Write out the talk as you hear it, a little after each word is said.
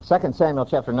2 Samuel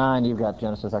chapter 9, you've got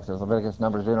Genesis, Exodus, Leviticus,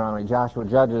 Numbers, Deuteronomy, Joshua,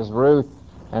 Judges, Ruth,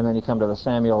 and then you come to the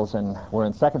Samuels, and we're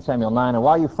in 2 Samuel 9. And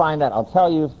while you find that, I'll tell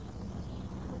you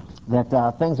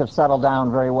that things have settled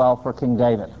down very well for King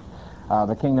David.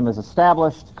 The kingdom is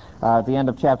established. At the end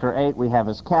of chapter 8, we have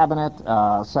his cabinet,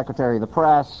 secretary of the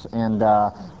press, and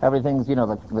everything's,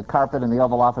 the carpet in the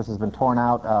Oval Office has been torn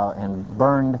out and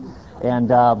burned, and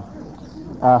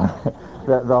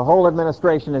the whole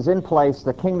administration is in place.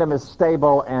 The kingdom is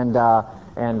stable, and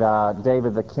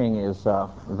David the king is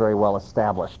very well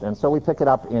established. And so we pick it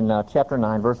up in chapter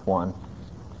 9, verse 1,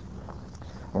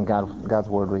 and God's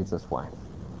word reads this way.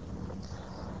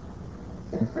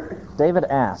 David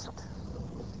asked,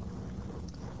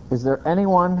 "Is there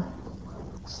anyone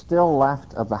still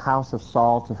left of the house of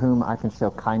Saul to whom I can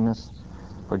show kindness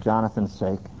for Jonathan's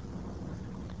sake?"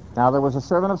 Now there was a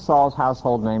servant of Saul's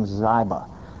household named Ziba.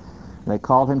 They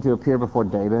called him to appear before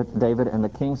David, and the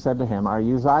king said to him, "Are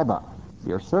you Ziba?"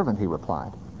 "Your servant," he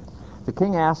replied. The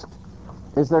king asked,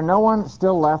 "Is there no one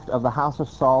still left of the house of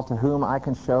Saul to whom I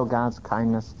can show God's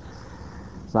kindness?"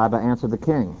 Ziba answered the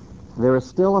king, "There is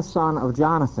still a son of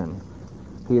Jonathan.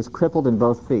 He is crippled in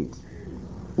both feet."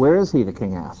 "Where is he?" the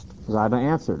king asked. Ziba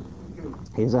answered,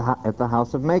 "He is at the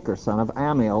house of Machir, son of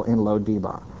Ammiel, in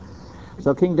Lo-debar."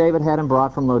 So King David had him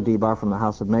brought from Lo-debar, from the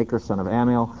house of Machir, son of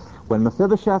Ammiel. When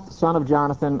Mephibosheth, son of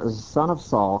Jonathan, son of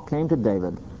Saul, came to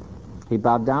David, he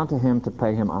bowed down to him to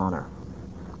pay him honor.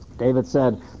 David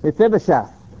said,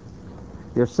 "Mephibosheth."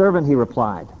 "Your servant," he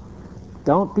replied.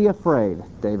 "Don't be afraid,"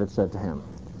 David said to him,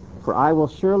 "for I will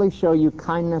surely show you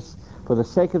kindness for the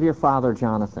sake of your father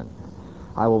Jonathan.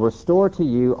 I will restore to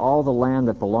you all the land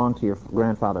that belonged to your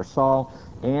grandfather Saul,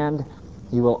 and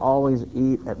you will always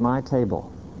eat at my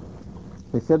table."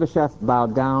 Mephibosheth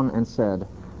bowed down and said,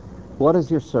 "What is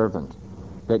your servant,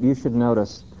 that you should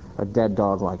notice a dead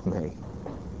dog like me?"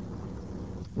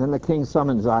 Then the king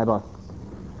summoned Ziba,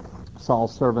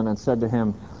 Saul's servant, and said to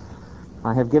him,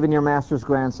 "I have given your master's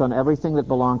grandson everything that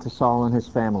belonged to Saul and his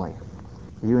family.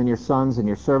 You and your sons and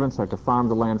your servants are to farm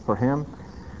the land for him,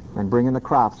 and bring in the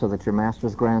crops so that your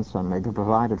master's grandson may be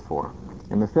provided for.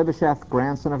 And Mephibosheth,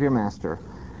 grandson of your master,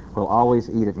 will always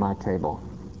eat at my table."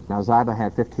 Now Ziba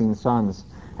had 15 sons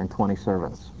and 20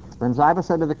 servants. Then Ziba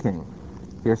said to the king,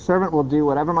 "Your servant will do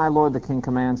whatever my lord the king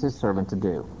commands his servant to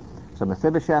do." So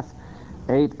Mephibosheth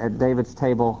ate at David's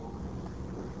table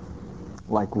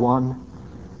like one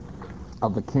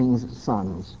of the king's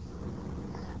sons.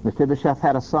 Mephibosheth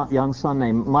had a young son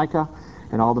named Micah,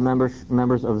 and all the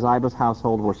members of Ziba's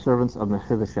household were servants of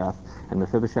Mephibosheth, and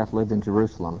Mephibosheth lived in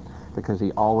Jerusalem because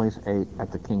he always ate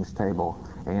at the king's table,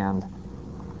 and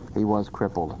he was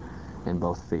crippled in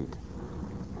both feet.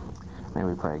 May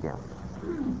we pray again.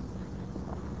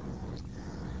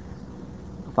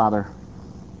 Father,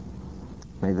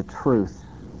 may the truth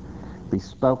be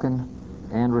spoken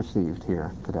and received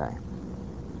here today.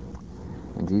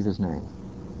 In Jesus' name,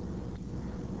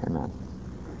 amen.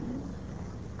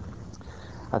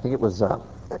 I think it was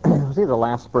either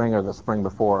last spring or the spring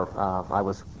before. I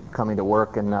was coming to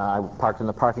work, and I parked in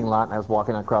the parking lot, and I was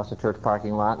walking across the church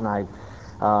parking lot, and I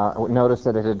noticed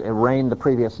that it had rained the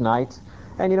previous night.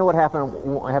 And you know what happens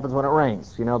when it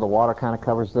rains? The water kind of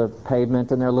covers the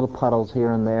pavement, and there are little puddles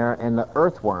here and there, and the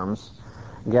earthworms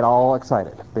get all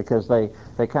excited because they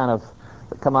kind of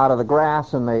come out of the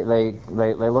grass, and they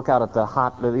look out at the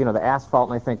the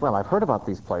asphalt, and they think, well, I've heard about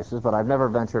these places, but I've never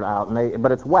ventured out,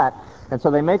 but it's wet, and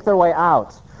so they make their way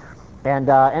out, and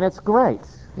it's great.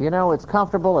 It's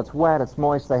comfortable, it's wet, it's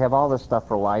moist, they have all this stuff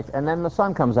for life, and then the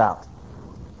sun comes out,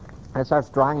 and it starts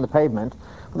drying the pavement.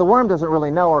 The worm doesn't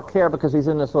really know or care because he's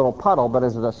in this little puddle, but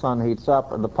as the sun heats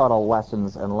up, the puddle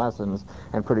lessens and lessens,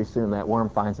 and pretty soon that worm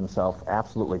finds himself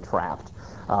absolutely trapped,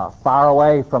 far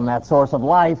away from that source of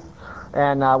life,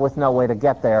 and with no way to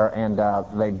get there, and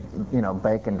they,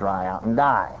 bake and dry out and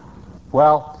die.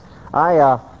 Well,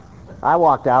 I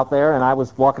walked out there, and I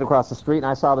was walking across the street, and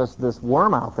I saw this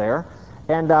worm out there,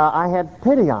 and I had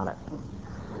pity on it.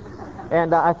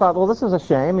 And I thought, well, this is a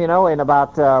shame, in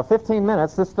about 15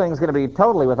 minutes, this thing's going to be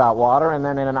totally without water, and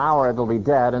then in an hour it'll be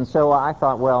dead. And so I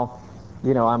thought, well,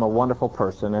 I'm a wonderful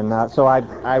person. And so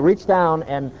I reached down,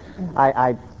 and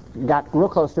I got real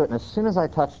close to it, and as soon as I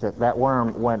touched it, that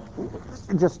worm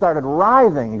just started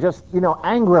writhing,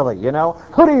 angrily,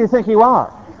 Who do you think you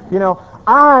are?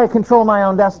 I control my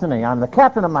own destiny. I'm the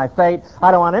captain of my fate.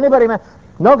 I don't want anybody,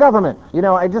 no government.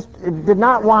 It did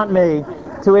not want me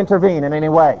to intervene in any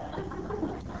way.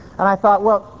 And I thought,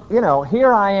 well,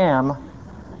 here I am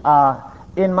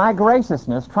in my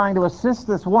graciousness trying to assist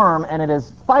this worm, and it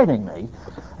is fighting me.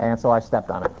 And so I stepped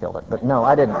on it and killed it. But no,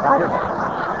 I didn't.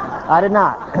 I did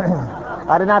not.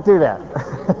 I did not do that.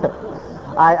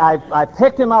 I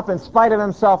picked him up in spite of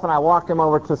himself, and I walked him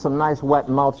over to some nice wet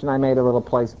mulch, and I made a little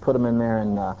place, put him in there,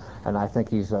 and I think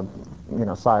he's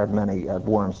sired many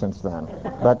worms since then.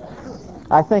 But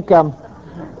I think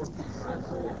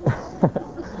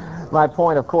my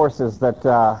point, of course, is that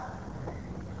the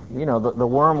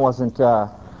worm wasn't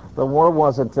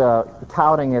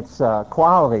touting its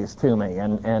qualities to me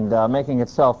and making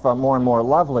itself more and more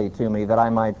lovely to me, that I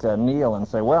might kneel and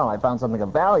say, well, I found something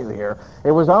of value here.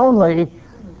 It was only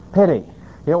pity.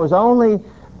 It was only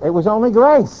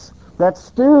grace that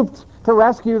stooped to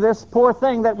rescue this poor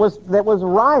thing that was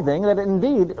writhing, that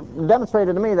indeed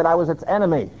demonstrated to me that I was its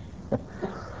enemy.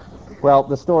 Well,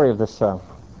 the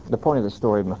point of this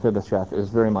story of Mephibosheth is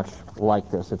very much like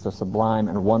this. It's a sublime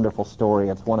and wonderful story.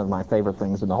 It's one of my favorite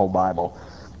things in the whole Bible.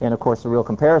 And of course, the real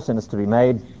comparison is to be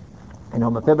made.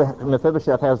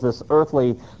 Mephibosheth has this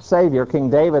earthly savior, King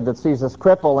David, that sees this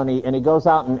cripple, and he goes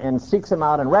out and seeks him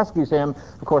out and rescues him.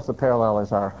 Of course, the parallel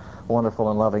is our wonderful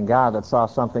and loving God that saw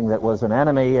something that was an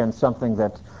enemy and something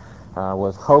that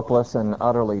was hopeless and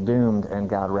utterly doomed, and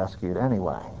God rescued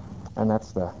anyway. And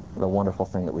that's the wonderful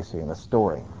thing that we see in this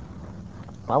story.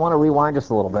 I want to rewind just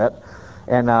a little bit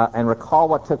and recall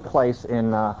what took place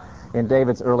in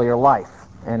David's earlier life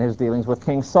and his dealings with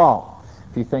King Saul.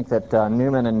 If you think that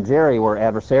Newman and Jerry were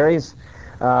adversaries,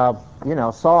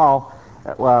 Saul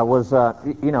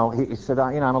he said,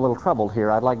 I'm a little troubled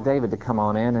here. I'd like David to come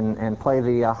on in and play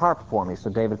the harp for me. So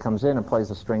David comes in and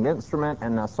plays a stringed instrument,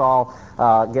 and Saul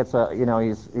gets had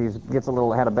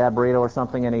a bad burrito or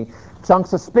something, and he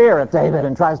chunks a spear at David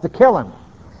and tries to kill him.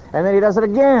 And then he does it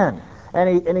again.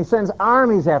 And he sends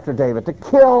armies after David to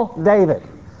kill David.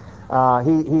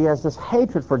 He has this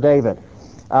hatred for David.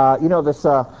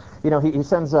 He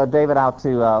sends David out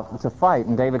to fight,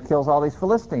 and David kills all these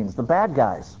Philistines, the bad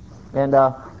guys. And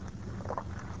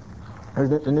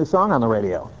there's a new song on the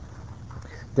radio.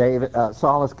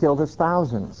 Saul has killed his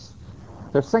thousands.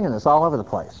 They're singing this all over the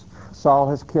place. Saul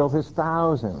has killed his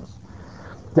thousands.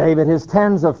 David his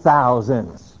tens of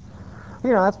thousands.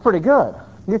 That's pretty good.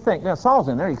 You think, Saul's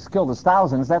in there, he's killed his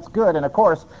thousands, that's good. And of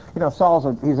course, he's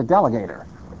a delegator.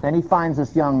 And he finds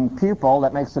this young pupil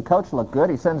that makes the coach look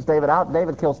good. He sends David out.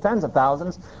 David kills tens of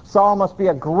thousands. Saul must be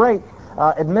a great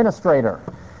administrator.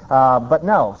 But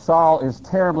no, Saul is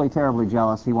terribly, terribly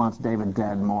jealous. He wants David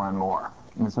dead more and more.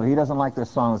 And so he doesn't like this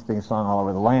song that's being sung all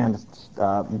over the land.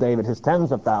 David, his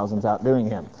tens of thousands, outdoing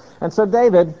him. And so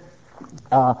David,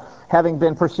 having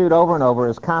been pursued over and over,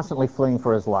 is constantly fleeing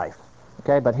for his life.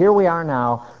 Okay, but here we are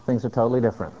now. Things are totally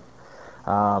different.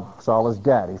 Saul is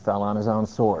dead. He fell on his own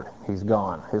sword. He's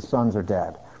gone. His sons are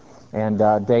dead. And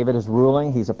David is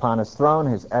ruling. He's upon his throne.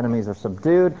 His enemies are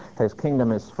subdued. His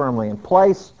kingdom is firmly in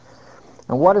place.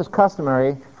 And what is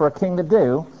customary for a king to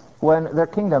do when their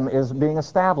kingdom is being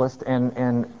established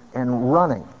and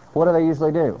running? What do they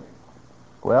usually do?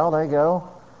 Well, they go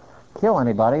kill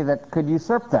anybody that could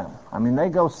usurp them. I mean, they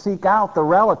go seek out the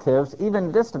relatives,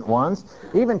 even distant ones.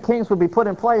 Even kings would be put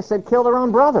in place. They'd kill their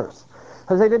own brothers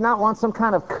because they did not want some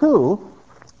kind of coup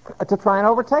to try and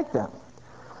overtake them.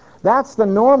 That's the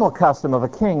normal custom of a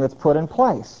king that's put in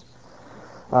place.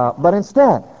 But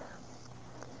instead,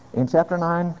 in chapter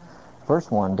 9,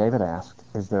 verse 1, David asked,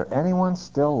 "Is there anyone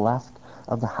still left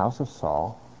of the house of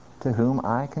Saul to whom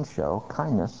I can show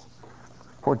kindness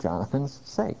for Jonathan's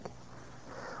sake?"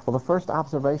 Well, the first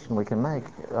observation we can make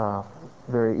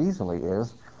very easily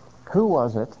is, who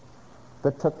was it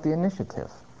that took the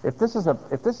initiative? If this is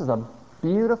a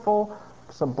beautiful,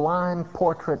 sublime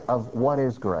portrait of what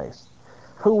is grace,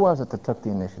 who was it that took the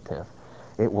initiative?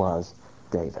 It was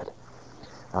David.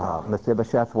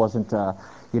 Mephibosheth wasn't,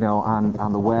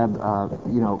 on the web,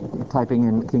 typing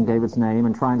in King David's name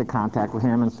and trying to contact with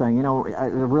him and saying, I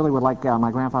really would like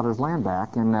my grandfather's land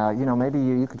back, and, maybe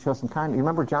you could show some kindness. You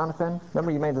remember Jonathan?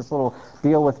 Remember you made this little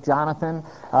deal with Jonathan,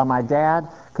 my dad?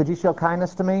 Could you show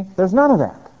kindness to me? There's none of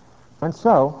that. And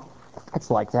so, it's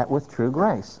like that with true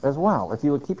grace as well. If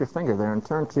you would keep your finger there and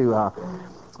turn to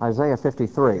Isaiah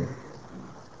 53.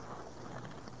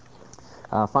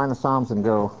 Find the Psalms and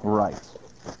go right.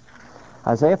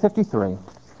 Isaiah 53.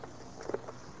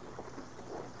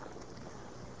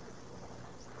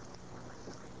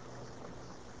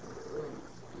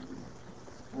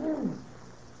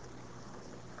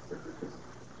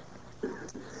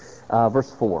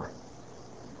 Verse 4.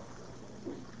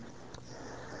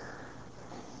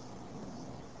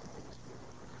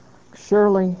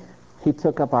 Surely he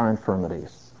took up our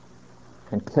infirmities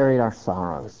and carried our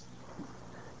sorrows.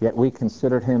 Yet we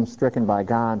considered him stricken by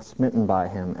God, smitten by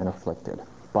him, and afflicted.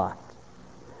 But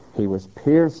he was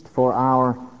pierced for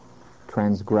our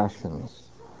transgressions.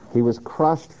 He was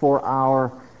crushed for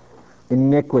our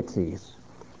iniquities.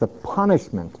 The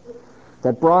punishment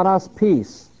that brought us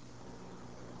peace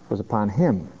was upon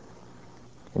him,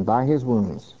 and by his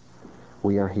wounds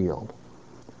we are healed.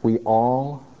 We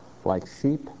all, like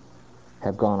sheep,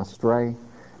 have gone astray.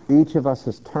 Each of us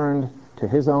has turned to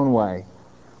his own way,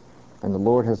 and the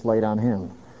Lord has laid on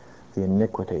him the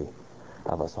iniquity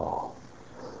of us all.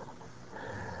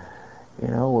 You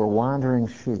know, we're wandering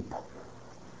sheep.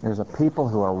 There's a people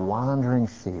who are wandering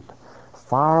sheep,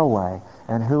 far away,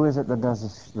 and who is it that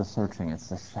does the searching? It's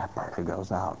the shepherd who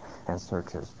goes out and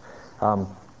searches.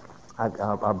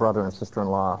 Our brother and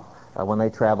sister-in-law, when they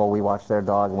travel, we watch their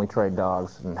dog, and we trade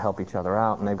dogs and help each other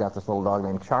out, and they've got this little dog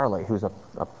named Charlie, who's a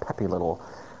peppy little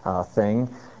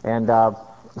thing, and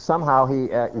somehow he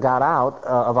got out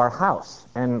of our house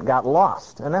and got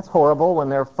lost. And that's horrible when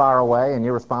they're far away and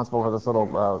you're responsible for this little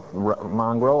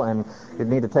mongrel and you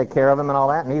need to take care of him and all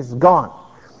that, and he's gone.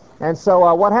 And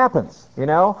so what happens, you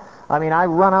know? I mean, I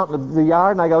run out in the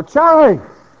yard and I go, Charlie!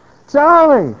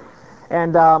 Charlie!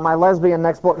 And my lesbian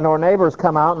next-door neighbors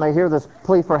come out and they hear this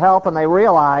plea for help and they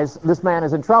realize this man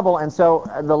is in trouble. And so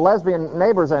the lesbian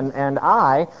neighbors and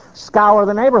I scour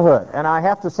the neighborhood. And I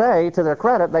have to say, to their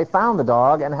credit, they found the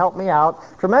dog and helped me out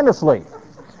tremendously.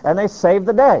 And they saved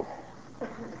the day.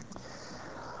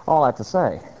 All that to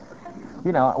say,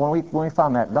 you know, when we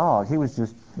found that dog, he was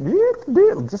just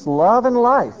loving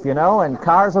life, you know, and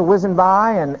cars are whizzing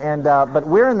by, and but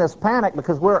we're in this panic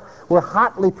because we're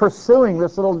hotly pursuing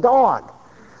this little dog.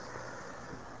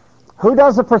 Who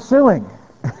does the pursuing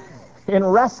in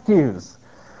rescues?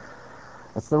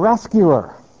 It's the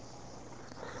rescuer.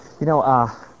 You know,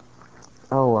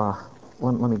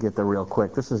 let me get there real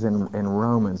quick. This is in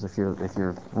Romans. If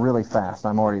you're really fast,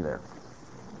 I'm already there.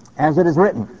 As it is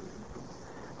written,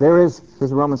 this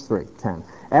is Romans 3:10.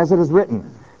 As it is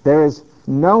written, there is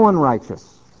no one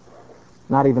righteous,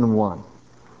 not even one.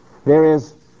 There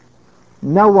is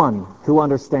no one who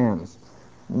understands,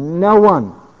 no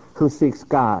one who seeks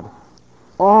God.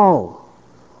 All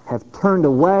have turned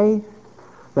away.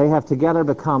 They have together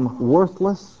become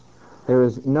worthless. There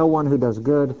is no one who does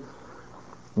good,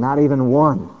 not even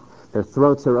one. Their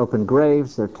throats are open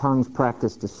graves. Their tongues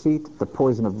practice deceit. The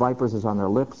poison of vipers is on their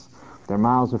lips. Their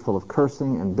mouths are full of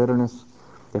cursing and bitterness.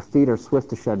 Their feet are swift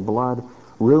to shed blood.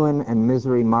 Ruin and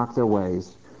misery mark their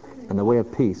ways, and the way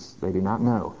of peace they do not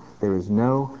know. There is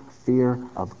no fear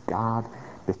of God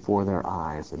before their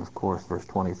eyes. And of course, verse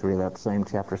 23 of that same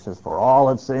chapter says, for all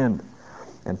have sinned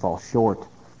and fall short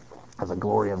of the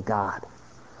glory of God.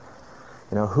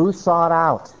 You know, who sought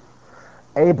out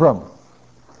Abram,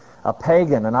 a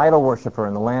pagan, an idol worshiper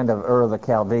in the land of Ur of the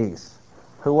Chaldees?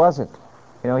 Who was it?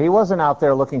 You know, he wasn't out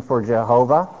there looking for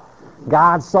Jehovah.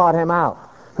 God sought him out.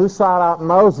 Who sought out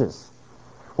Moses?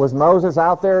 Was Moses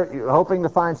out there hoping to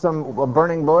find some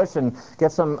burning bush and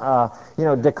get some,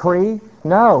 decree?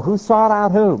 No. Who sought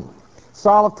out whom?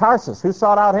 Saul of Tarsus. Who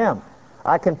sought out him?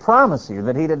 I can promise you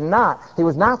that he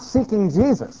was not seeking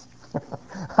Jesus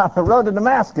on the road to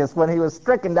Damascus when he was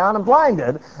stricken down and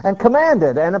blinded and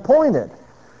commanded and appointed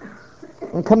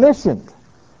and commissioned.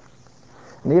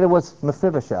 Neither was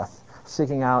Mephibosheth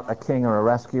seeking out a king or a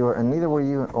rescuer, and neither were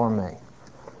you or me.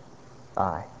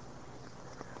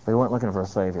 We weren't looking for a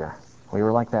savior. We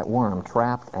were like that worm,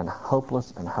 trapped and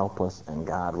hopeless and helpless, and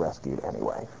God rescued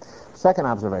anyway. Second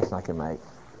observation I can make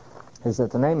is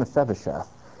that the name Mephibosheth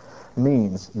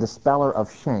means dispeller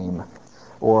of shame,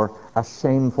 or a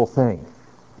shameful thing.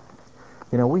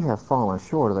 You know, we have fallen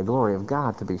short of the glory of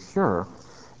God, to be sure.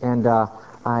 And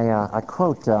I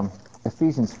quote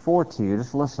Ephesians 4 to you.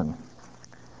 Just listen.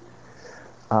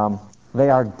 They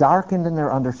are darkened in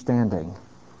their understanding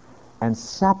and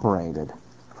separated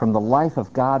from the life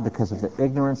of God because of the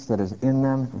ignorance that is in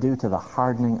them due to the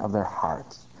hardening of their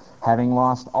hearts. Having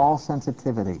lost all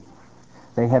sensitivity,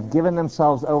 they have given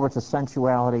themselves over to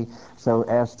sensuality so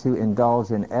as to indulge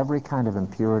in every kind of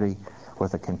impurity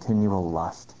with a continual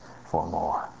lust for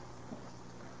more.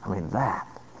 I mean, that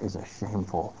is a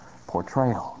shameful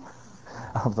portrayal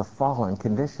of the fallen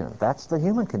condition. That's the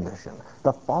human condition,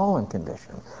 the fallen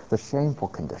condition, the shameful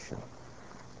condition.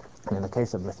 And in the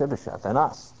case of Mephibosheth and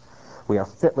us, we are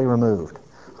fitly removed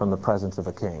from the presence of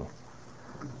a king.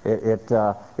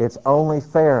 It's only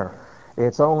fair,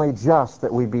 it's only just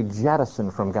that we be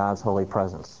jettisoned from God's holy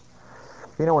presence.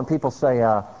 You know, when people say,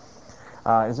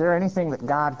 is there anything that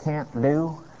God can't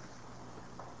do?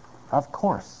 Of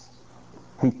course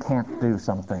he can't do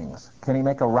some things. Can he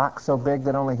make a rock so big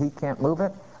that only he can't move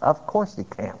it? Of course he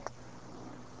can't.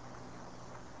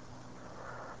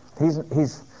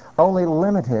 He's only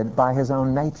limited by his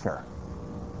own nature.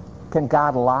 Can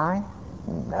God lie?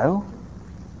 No.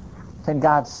 Can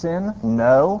God sin?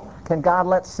 No. Can God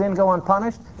let sin go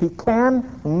unpunished? He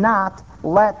cannot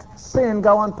let sin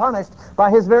go unpunished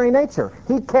by his very nature.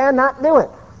 He cannot do it.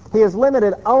 He is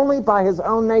limited only by his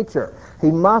own nature. He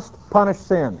must punish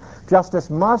sin. Justice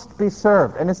must be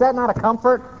served. And is that not a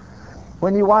comfort?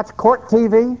 When you watch court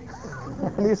TV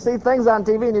and you see things on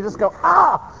TV and you just go,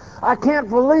 I can't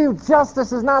believe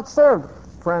justice is not served.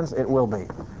 Friends, it will be.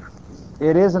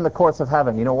 It is in the courts of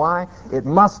heaven. You know why? It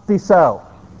must be so.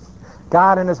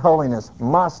 God in his holiness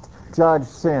must judge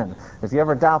sin. If you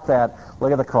ever doubt that,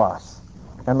 look at the cross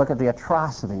and look at the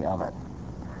atrocity of it.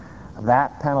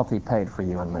 That penalty paid for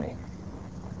you and me.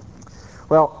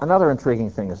 Well, another intriguing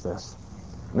thing is this.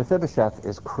 Mephibosheth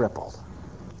is crippled.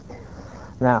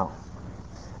 Now,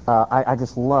 I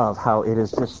just love how it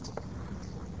is just,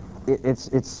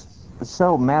 it's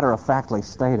so matter-of-factly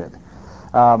stated.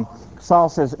 Saul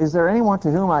says, is there anyone to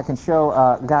whom I can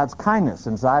show God's kindness?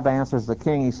 And Ziba answers the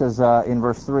king. He says in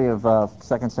verse 3 of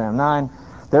 2 Samuel 9,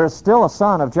 there is still a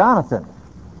son of Jonathan.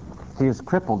 He is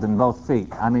crippled in both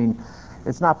feet. I mean,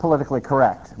 it's not politically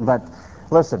correct. But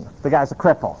listen, the guy's a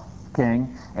cripple,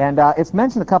 king. And it's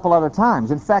mentioned a couple other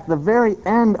times. In fact, the very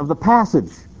end of the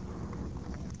passage,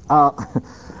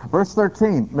 verse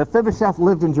 13, Mephibosheth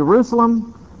lived in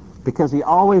Jerusalem because he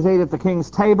always ate at the king's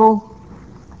table.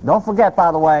 Don't forget,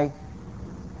 by the way,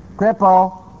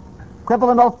 cripple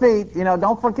in both feet,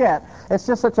 don't forget. It's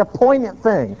just such a poignant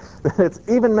thing that it's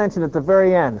even mentioned at the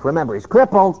very end. Remember, he's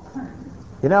crippled,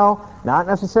 not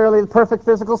necessarily the perfect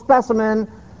physical specimen.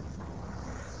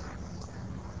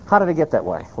 How did it get that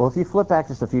way? Well, if you flip back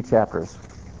just a few chapters,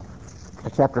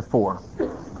 chapter 4,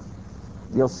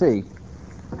 you'll see,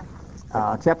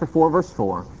 chapter 4, verse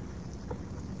 4,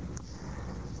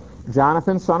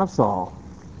 Jonathan, son of Saul,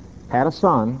 had a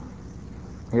son,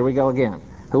 here we go again,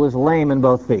 who was lame in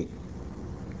both feet.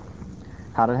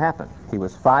 How did it happen? He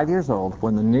was 5 years old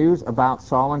when the news about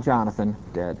Saul and Jonathan,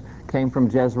 dead, came from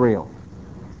Jezreel.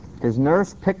 His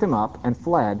nurse picked him up and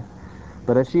fled,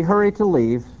 but as she hurried to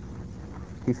leave,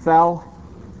 he fell,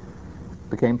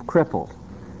 became crippled.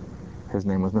 His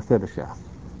name was Mephibosheth.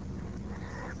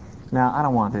 Now, I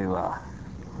don't want to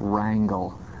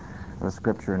wrangle the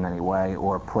scripture in any way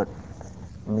or put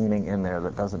meaning in there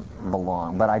that doesn't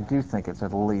belong, but I do think it's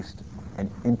at least an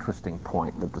interesting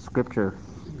point that the scripture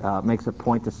makes a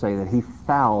point to say that he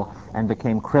fell and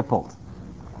became crippled.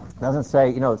 It doesn't say,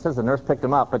 it says the nurse picked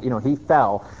him up, but, he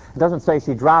fell. It doesn't say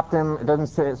she dropped him. It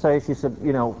doesn't say she said,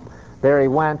 there he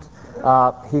went.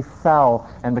 He fell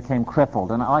and became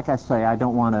crippled. And like I say, I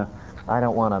don't want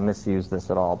to misuse this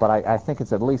at all, but I think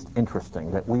it's at least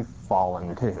interesting that we've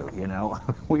fallen too,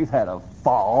 We've had a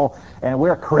fall, and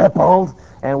we're crippled,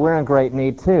 and we're in great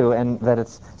need too, and that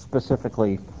it's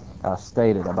specifically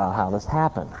stated about how this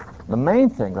happened. The main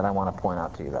thing that I want to point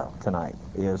out to you, though, tonight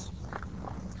is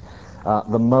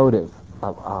the motive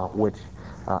which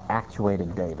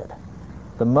actuated David.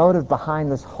 The motive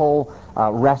behind this whole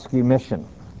rescue mission.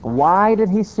 Why did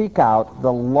he seek out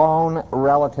the lone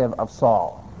relative of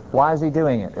Saul? Why is he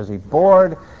doing it? Is he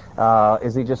bored?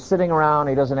 Is he just sitting around?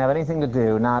 He doesn't have anything to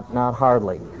do? Not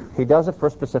hardly. He does it for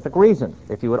a specific reason.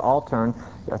 If you would all turn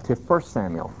to 1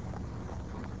 Samuel,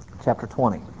 chapter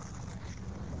 20.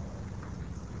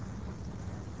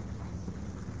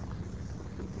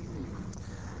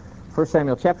 1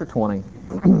 Samuel, chapter 20.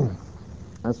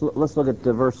 Let's look at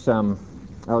verse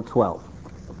 12.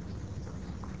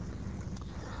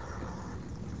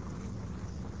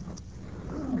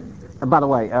 By the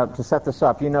way, to set this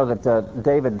up, you know that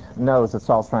David knows that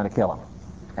Saul's trying to kill him.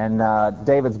 And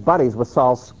David's buddies with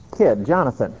Saul's kid,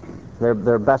 Jonathan.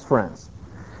 They're best friends.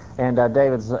 And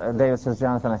David says,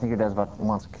 Jonathan, I think your dad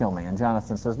wants to kill me. And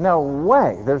Jonathan says, no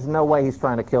way. There's no way he's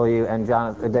trying to kill you. And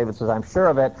David says, I'm sure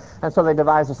of it. And so they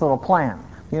devise this little plan.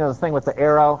 You know, the thing with the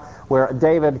arrow, where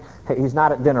David, he's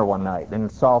not at dinner one night.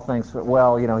 And Saul thinks,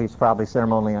 well, he's probably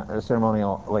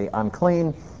ceremonially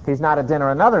unclean. He's not at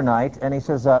dinner another night, and he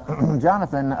says,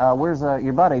 Jonathan, where's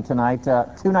your buddy tonight?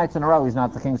 2 nights in a row he's not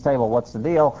at the king's table. What's the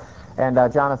deal? And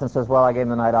Jonathan says, well, I gave him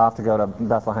the night off to go to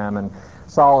Bethlehem, and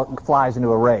Saul flies into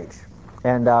a rage.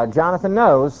 And Jonathan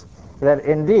knows that,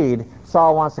 indeed,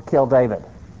 Saul wants to kill David.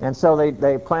 And so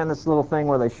they plan this little thing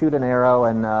where they shoot an arrow,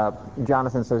 and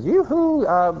Jonathan says, yoo-hoo,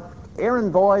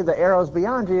 Aaron boy, the arrow's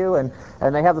beyond you, and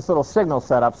they have this little signal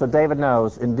set up so David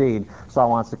knows, indeed, Saul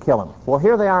wants to kill him. Well,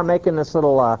 here they are making this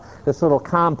little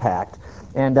compact,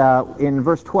 and in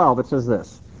verse 12 it says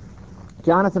this,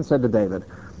 Jonathan said to David,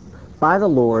 by the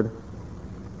Lord,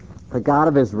 the God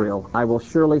of Israel, I will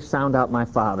surely sound out my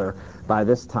father by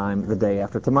this time the day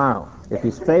after tomorrow. If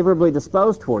he's favorably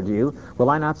disposed toward you, will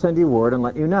I not send you word and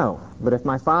let you know? But if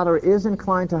my father is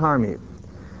inclined to harm you,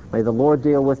 May the Lord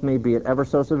deal with me, be it ever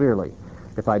so severely,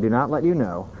 if I do not let you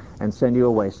know and send you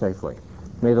away safely.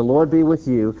 May the Lord be with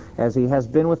you as he has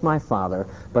been with my father,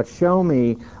 but show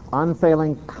me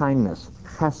unfailing kindness,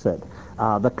 chesed,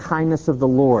 the kindness of the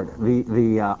Lord,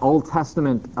 the Old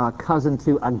Testament cousin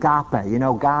to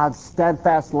agape, God's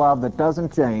steadfast love that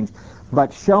doesn't change.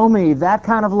 But show me that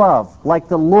kind of love, like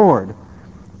the Lord,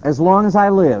 as long as I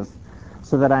live,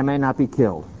 so that I may not be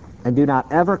killed. And do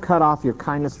not ever cut off your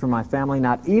kindness from my family,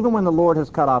 not even when the Lord has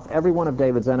cut off every one of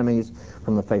David's enemies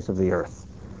from the face of the earth.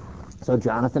 So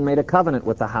Jonathan made a covenant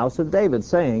with the house of David,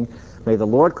 saying, may the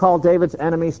Lord call David's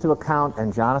enemies to account.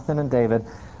 And Jonathan and David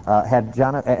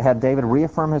had David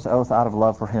reaffirm his oath out of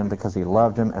love for him, because he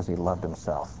loved him as he loved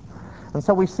himself. And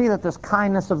so we see that this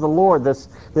kindness of the Lord, this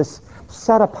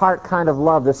set-apart kind of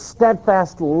love, this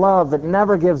steadfast love that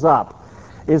never gives up,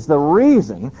 is the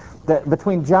reason that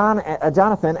between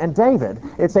Jonathan and David,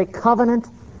 it's a covenant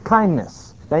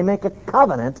kindness. They make a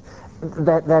covenant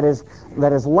that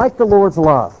is like the Lord's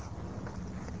love.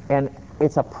 And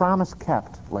it's a promise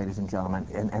kept, ladies and gentlemen,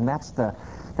 and that's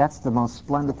the most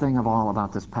splendid thing of all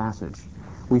about this passage.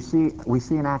 We see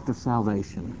an act of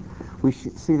salvation. We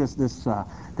see this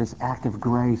act of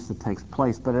grace that takes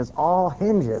place, but it all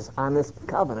hinges on this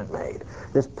covenant made,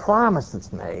 this promise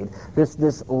that's made,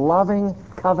 this loving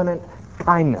covenant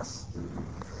kindness.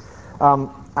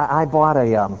 I bought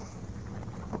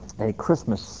a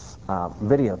Christmas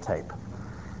videotape.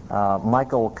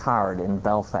 Michael Card in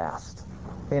Belfast.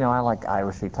 I like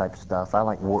Irishy type stuff. I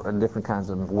like different kinds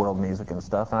of world music and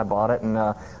stuff. And I bought it, and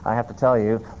I have to tell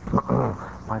you,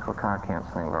 Michael Card can't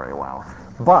sing very well.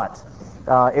 But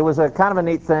it was a kind of a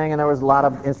neat thing, and there was a lot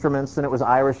of instruments, and it was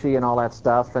Irishy and all that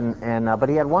stuff. But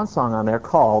he had one song on there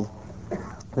called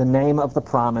 "The Name of the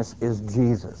Promise is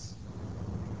Jesus."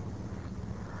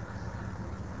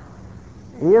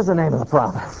 He is the name of the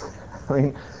promise.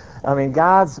 I mean,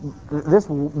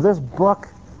 this book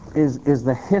is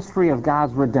the history of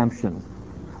God's redemption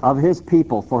of his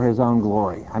people for his own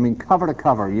glory. I mean, cover to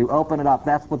cover, you open it up,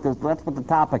 that's what the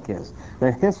topic is.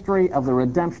 The history of the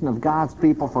redemption of God's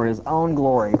people for his own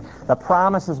glory. The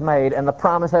promise is made, and the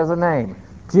promise has a name,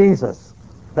 Jesus.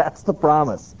 That's the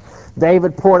promise.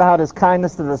 David poured out his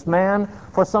kindness to this man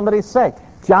for somebody's sake,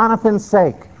 Jonathan's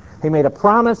sake. He made a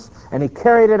promise, and he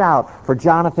carried it out for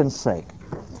Jonathan's sake.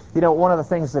 One of the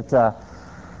things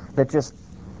that just,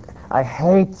 I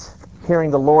hate hearing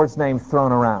the Lord's name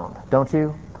thrown around, don't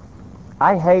you?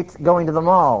 I hate going to the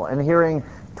mall and hearing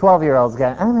 12-year-olds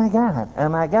going, oh my God, oh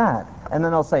my God. And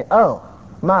then they'll say, oh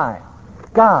my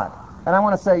God. And I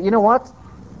want to say, you know what?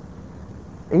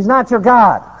 He's not your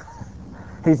God.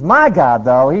 He's my God,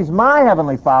 though. He's my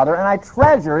Heavenly Father, and I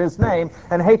treasure his name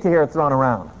and hate to hear it thrown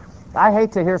around. I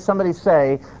hate to hear somebody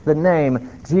say the name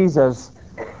Jesus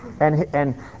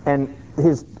and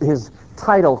his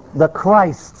title, the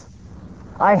Christ.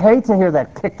 I hate to hear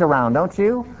that kicked around, don't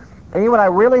you? And you know what I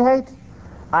really hate?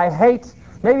 I hate,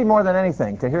 maybe more than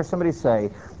anything, to hear somebody say,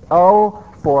 oh,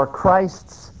 for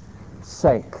Christ's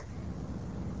sake.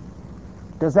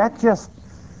 Does that just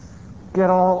get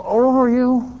all over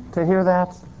you to hear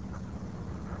that?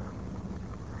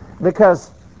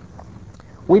 Because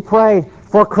we pray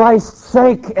for Christ's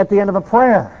sake at the end of a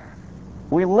prayer.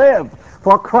 We live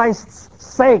for Christ's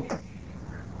sake.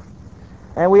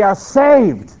 And we are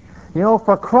saved,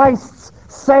 for Christ's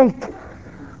sake.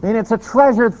 I mean, it's a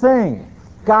treasured thing.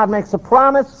 God makes a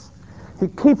promise. He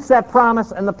keeps that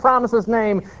promise, and the promise's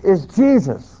name is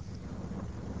Jesus.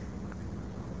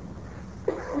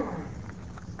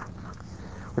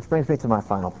 Which brings me to my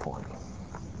final point,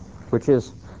 which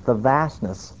is the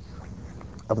vastness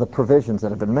of the provisions that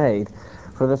have been made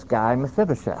for this guy,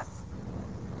 Mephibosheth.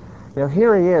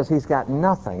 Here he is. He's got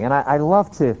nothing, and I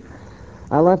love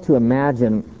to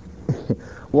imagine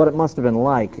what it must have been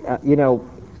like.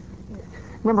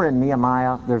 Remember in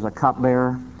Nehemiah, there's a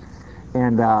cupbearer,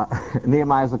 and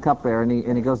Nehemiah's the cupbearer,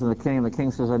 and he goes to the king, and the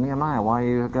king says, Nehemiah, why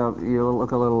you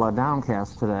look a little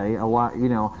downcast today?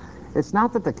 It's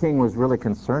not that the king was really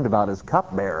concerned about his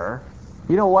cupbearer.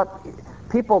 You know what?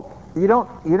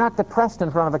 You're not depressed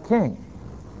in front of a king.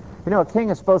 A king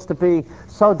is supposed to be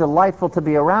so delightful to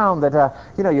be around that,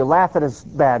 you laugh at his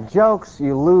bad jokes,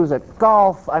 you lose at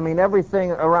golf. I mean,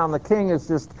 everything around the king is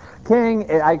just, king,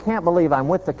 I can't believe I'm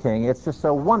with the king. It's just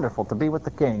so wonderful to be with the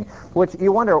king, which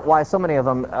you wonder why so many of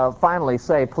them finally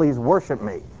say, please worship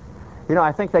me.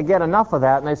 I think they get enough of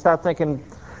that, and they start thinking,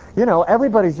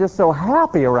 everybody's just so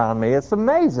happy around me. It's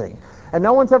amazing. And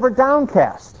no one's ever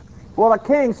downcast. Well, a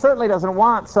king certainly doesn't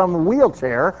want some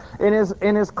wheelchair in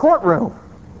his courtroom.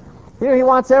 He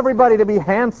wants everybody to be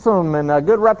handsome and a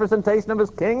good representation of his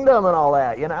kingdom and all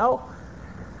that,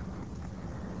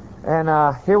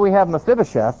 And here we have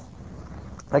Mephibosheth.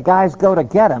 The guys go to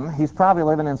get him. He's probably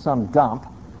living in some dump.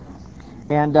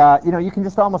 And, you can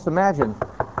just almost imagine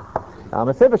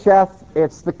Mephibosheth,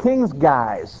 it's the king's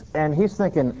guys. And he's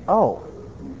thinking, oh,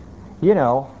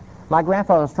 my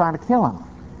grandfather was trying to kill him.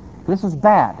 This is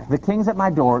bad. The king's at my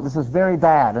door. This is very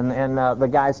bad. And the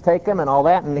guys take him and all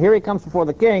that. And here he comes before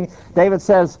the king. David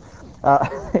says,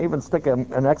 even stick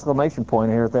an exclamation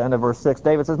point here at the end of verse 6.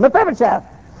 David says, Mephibosheth!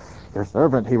 Your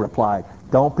servant, he replied.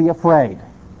 Don't be afraid,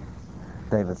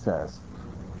 David says.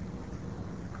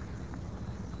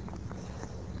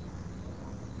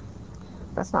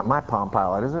 That's not my Palm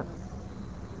Pilot, is it?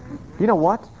 You know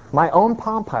what? My own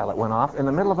Palm Pilot went off in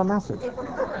the middle of a message.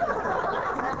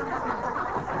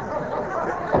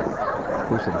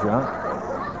 Piece of junk.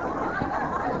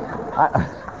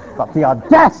 But the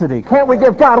audacity! Can't we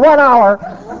give God 1 hour?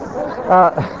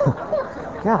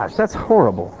 Gosh, that's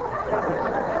horrible.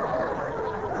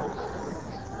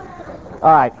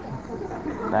 All right,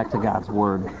 back to God's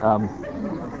Word.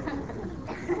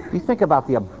 You think about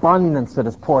the abundance that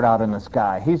is poured out in this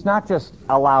guy. He's not just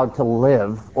allowed to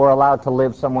live or allowed to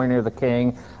live somewhere near the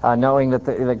king, knowing that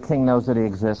the king knows that he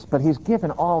exists, but he's given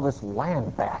all this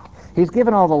land back. He's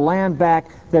given all the land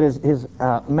back that his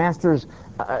master's,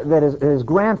 that his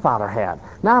grandfather had.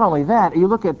 Not only that, you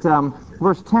look at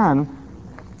verse 10,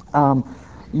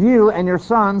 you and your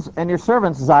sons and your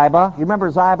servants, Ziba. You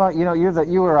remember Ziba?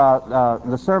 You were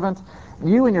the servant.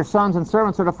 You and your sons and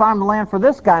servants are to farm the land for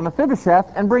this guy,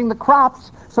 Mephibosheth, and bring the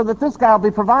crops so that this guy will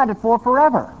be provided for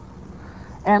forever.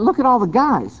 And look at all the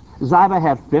guys. Ziba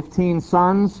had 15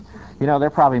 sons.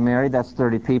 They're probably married. That's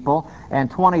 30 people.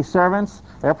 And 20 servants.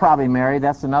 They're probably married.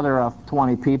 That's another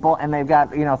 20 people. And they've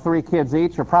got, 3 kids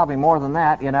each, or probably more than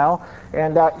that,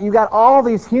 And you got all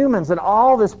these humans and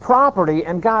all this property,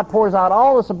 and God pours out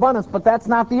all this abundance, but that's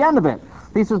not the end of it.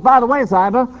 He says, by the way,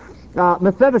 Ziba,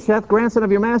 Mephibosheth, grandson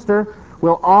of your master,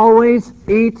 will always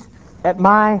eat at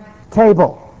my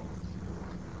table.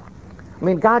 I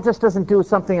mean, God just doesn't do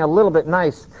something a little bit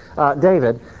nice,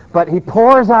 David, but he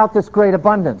pours out this great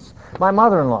abundance. My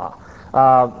mother-in-law,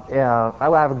 I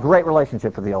have a great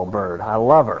relationship with the old bird. I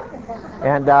love her.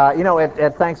 And,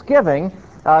 at Thanksgiving,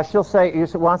 she'll say, you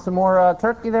want some more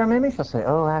turkey there, Mimi? She'll say,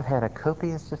 oh, I've had a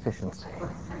copious sufficiency.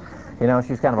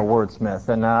 She's kind of a wordsmith,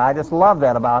 and I just love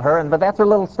that about her. But that's her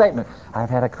little statement.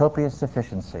 I've had a copious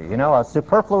sufficiency, a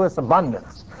superfluous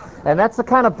abundance. And that's the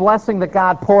kind of blessing that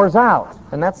God pours out.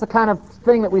 And that's the kind of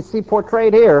thing that we see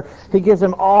portrayed here. He gives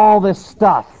him all this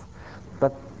stuff.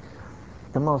 But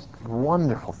the most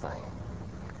wonderful thing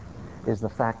is the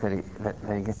fact that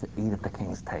he gets to eat at the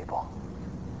king's table.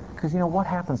 Because, what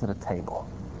happens at a table?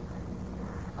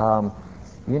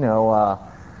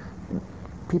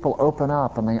 People open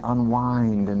up and they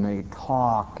unwind and they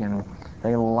talk and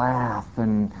they laugh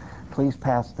and please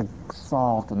pass the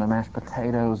salt and the mashed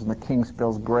potatoes, and the king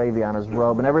spills gravy on his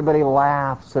robe, and everybody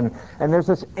laughs, and there's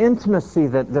this intimacy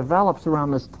that develops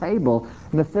around this table.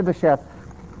 Mephibosheth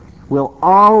will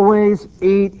always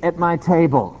eat at my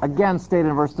table. Again, stated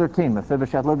in verse 13,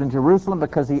 Mephibosheth lived in Jerusalem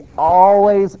because he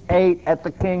always ate at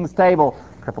the king's table,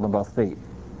 crippled in both feet.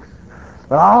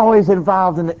 But always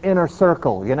involved in the inner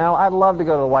circle. I'd love to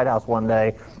go to the White House one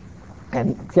day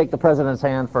and shake the president's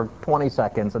hand for 20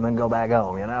 seconds and then go back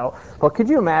home, But could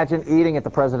you imagine eating at the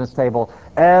president's table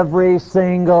every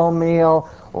single meal,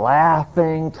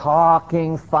 laughing,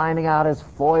 talking, finding out his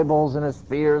foibles and his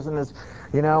fears and his,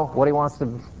 what he wants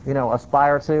to,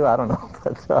 aspire to? I don't know.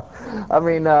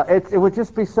 But, it would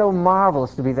just be so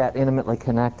marvelous to be that intimately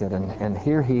connected. And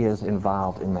here he is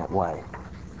involved in that way.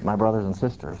 My brothers and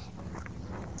sisters,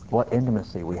 what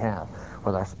intimacy we have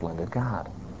with our splendid God.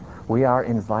 We are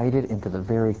invited into the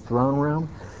very throne room.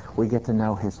 We get to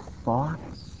know his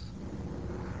thoughts.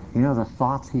 The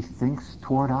thoughts he thinks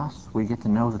toward us. We get to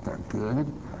know that they're good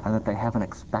and that they have an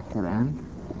expected end.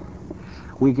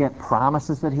 We get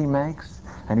promises that he makes,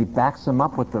 and he backs them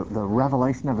up with the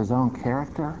revelation of his own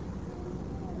character.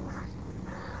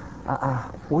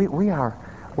 We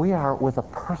are with a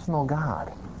personal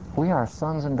God. We are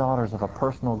sons and daughters of a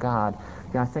personal God.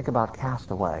 I think about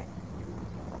Castaway.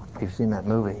 You've seen that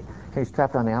movie. He's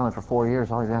trapped on the island for 4 years.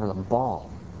 All he's got is a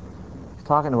ball. He's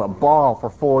talking to a ball for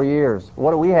 4 years.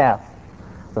 What do we have?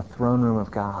 The throne room of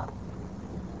God.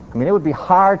 It would be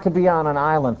hard to be on an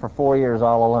island for 4 years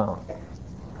all alone.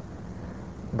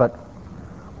 But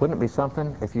wouldn't it be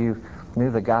something if you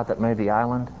knew the God that made the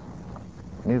island,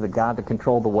 knew the God that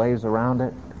controlled the waves around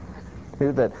it,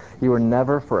 knew that you were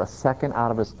never for a second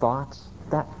out of his thoughts?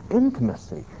 That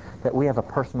intimacy, that we have a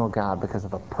personal God because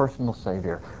of a personal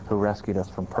Savior who rescued us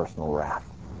from personal wrath.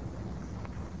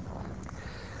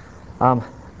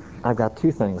 I've got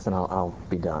two things, and I'll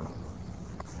be done.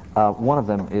 One of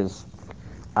them is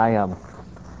I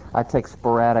take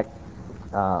sporadic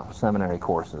seminary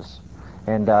courses,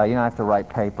 and I have to write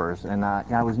papers, and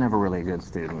I was never really a good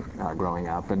student growing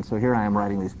up, and so here I am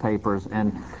writing these papers,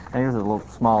 and here's a little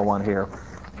small one here,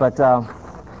 but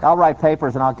I'll write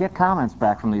papers, and I'll get comments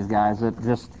back from these guys that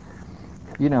just,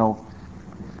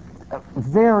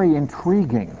 very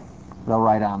intriguing. They'll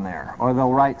write on there, or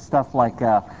they'll write stuff like,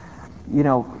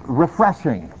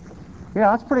 refreshing.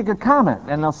 Yeah, that's a pretty good comment.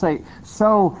 And they'll say,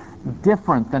 so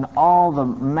different than all the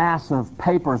massive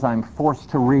papers I'm forced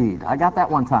to read. I got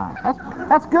that one time.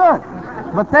 That's good.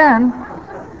 But then,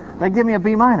 they give me a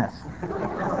B-. I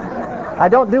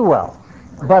don't do well.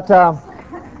 But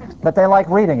they like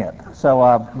reading it.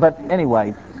 So, but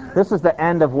anyway, this is the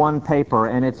end of one paper,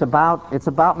 and it's about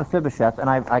Mephibosheth, and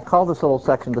I call this little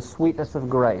section The Sweetness of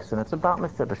Grace, and it's about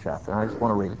Mephibosheth, and I just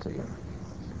want to read it to you.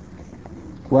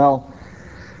 Well,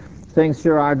 things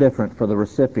sure are different for the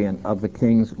recipient of the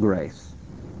king's grace.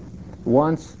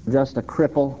 Once just a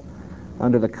cripple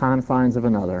under the confines of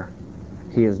another,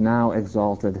 he is now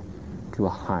exalted to a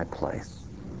high place.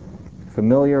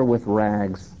 Familiar with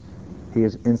rags, he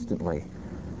is instantly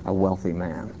a wealthy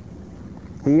man.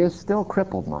 He is still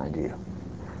crippled, mind you.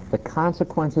 The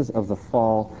consequences of the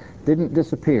fall didn't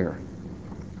disappear,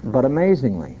 but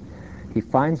amazingly, he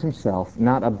finds himself,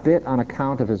 not a bit on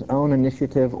account of his own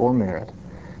initiative or merit,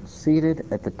 seated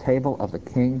at the table of the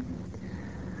king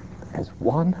as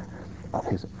one of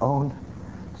his own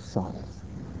sons.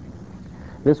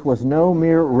 This was no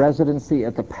mere residency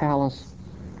at the palace,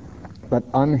 but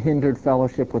unhindered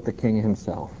fellowship with the king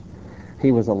himself.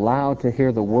 He was allowed to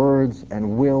hear the words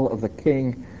and will of the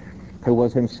king, who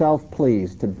was himself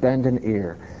pleased to bend an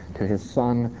ear to his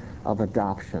son of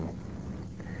adoption.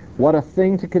 What a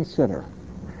thing to consider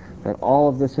that all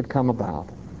of this had come about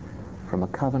from a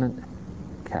covenant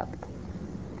kept.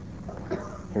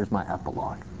 Here's my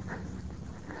epilogue.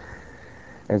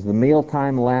 As the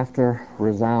mealtime laughter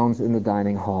resounds in the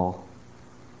dining hall,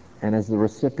 and as the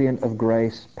recipient of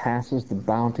grace passes the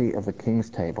bounty of the king's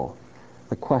table,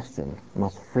 the question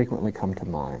must frequently come to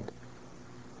mind: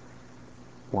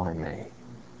 why me?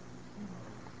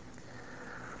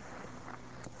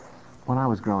 When I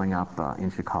was growing up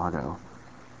in Chicago,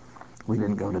 we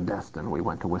didn't go to Destin. We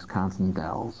went to Wisconsin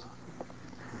Dells.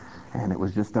 And it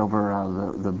was just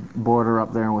over the border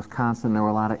up there in Wisconsin. There were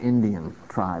a lot of Indian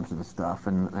tribes and stuff.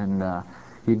 And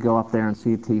you'd go up there and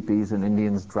see teepees and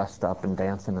Indians dressed up and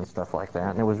dancing and stuff like that.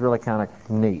 And it was really kind of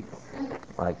neat,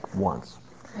 like once.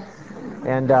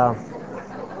 And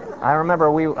I remember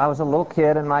I was a little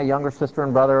kid, and my younger sister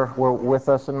and brother were with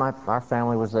us, and our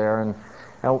family was there, and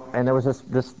there was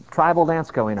this tribal dance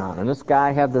going on, and this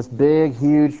guy had this big,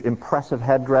 huge, impressive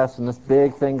headdress and this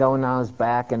big thing going on his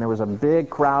back, and there was a big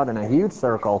crowd in a huge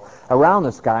circle around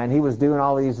this guy, and he was doing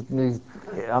all these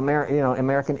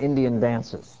American Indian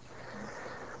dances.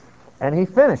 And he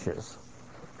finishes,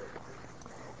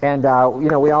 and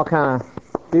we all kind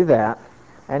of do that,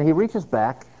 and he reaches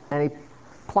back and he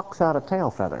plucks out a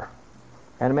tail feather,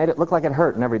 and it made it look like it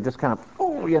hurt, and everybody just kind of,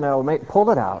 pulled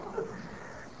it out,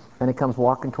 and he comes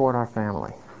walking toward our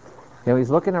family. He's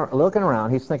looking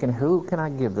around, he's thinking, who can I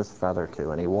give this feather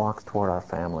to? And he walks toward our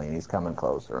family, and he's coming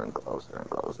closer and closer and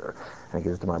closer, and he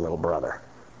gives it to my little brother.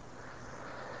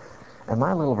 And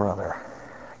my little brother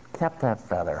kept that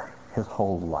feather his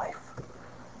whole life.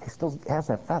 He still has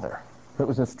that feather. It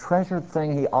was this treasured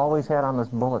thing he always had on this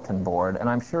bulletin board, and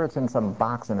I'm sure it's in some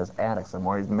box in his attic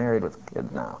somewhere. He's married with a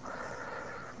kid now.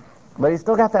 But he's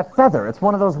still got that feather. It's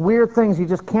one of those weird things you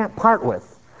just can't part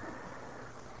with.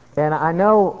 And I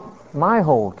know my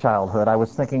whole childhood I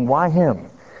was thinking, why him?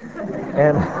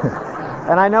 And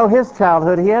I know his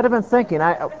childhood, he had been thinking,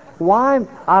 why,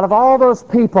 out of all those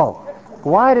people,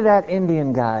 why did that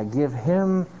Indian guy give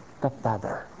him the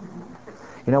feather?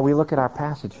 We look at our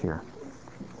passage here.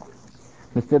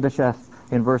 Mephibosheth,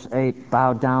 in verse 8,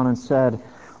 bowed down and said,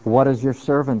 "What is your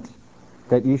servant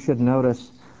that you should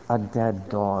notice a dead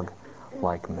dog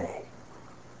like me?"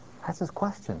 That's his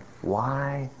question.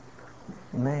 Why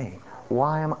me?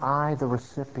 Why am I the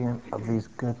recipient of these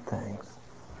good things?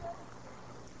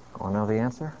 Want to know the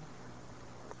answer?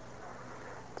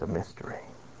 It's a mystery.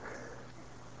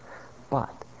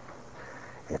 But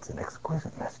it's an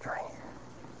exquisite mystery.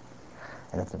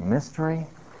 And it's a mystery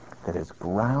that is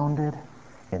grounded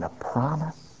in a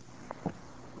promise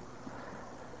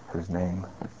whose name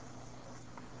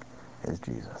is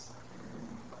Jesus.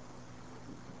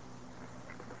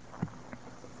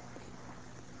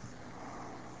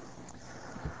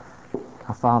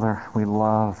 Our Father, we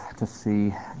love to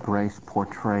see grace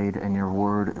portrayed, and your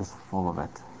word is full of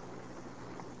it.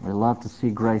 We love to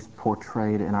see grace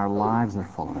portrayed, and our lives are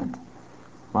full of it.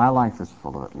 My life is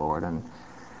full of it, Lord, and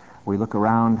we look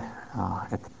around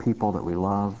at the people that we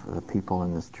love, the people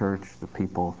in this church, the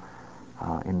people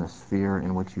in the sphere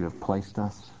in which you have placed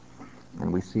us,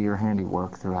 and we see your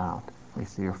handiwork throughout. We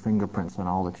see your fingerprints on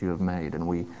all that you have made, and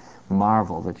we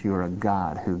marvel that you are a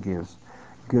God who gives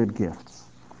good gifts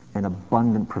and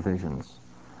abundant provisions.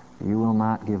 You will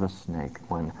not give a snake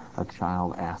when a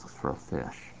child asks for a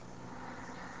fish.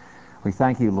 We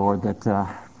thank you, Lord, that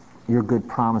your good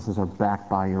promises are backed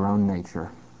by your own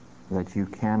nature, that you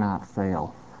cannot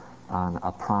fail on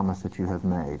a promise that you have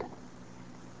made.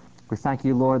 We thank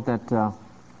you, Lord, that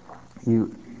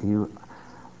you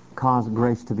cause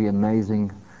grace to be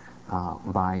amazing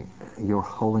by your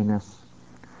holiness.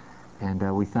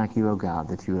 And we thank you, O God,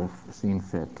 that you have seen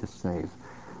fit to save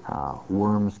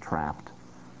worms trapped,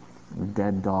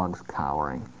 dead dogs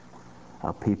cowering,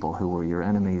 people who were your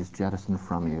enemies jettisoned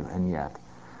from you, and yet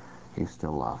you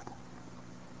still loved.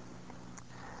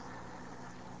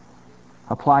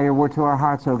 Apply your word to our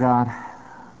hearts, O God.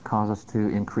 Cause us to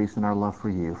increase in our love for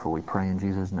you, for we pray in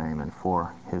Jesus' name and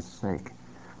for his sake.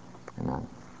 Amen.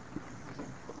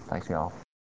 Thanks, y'all.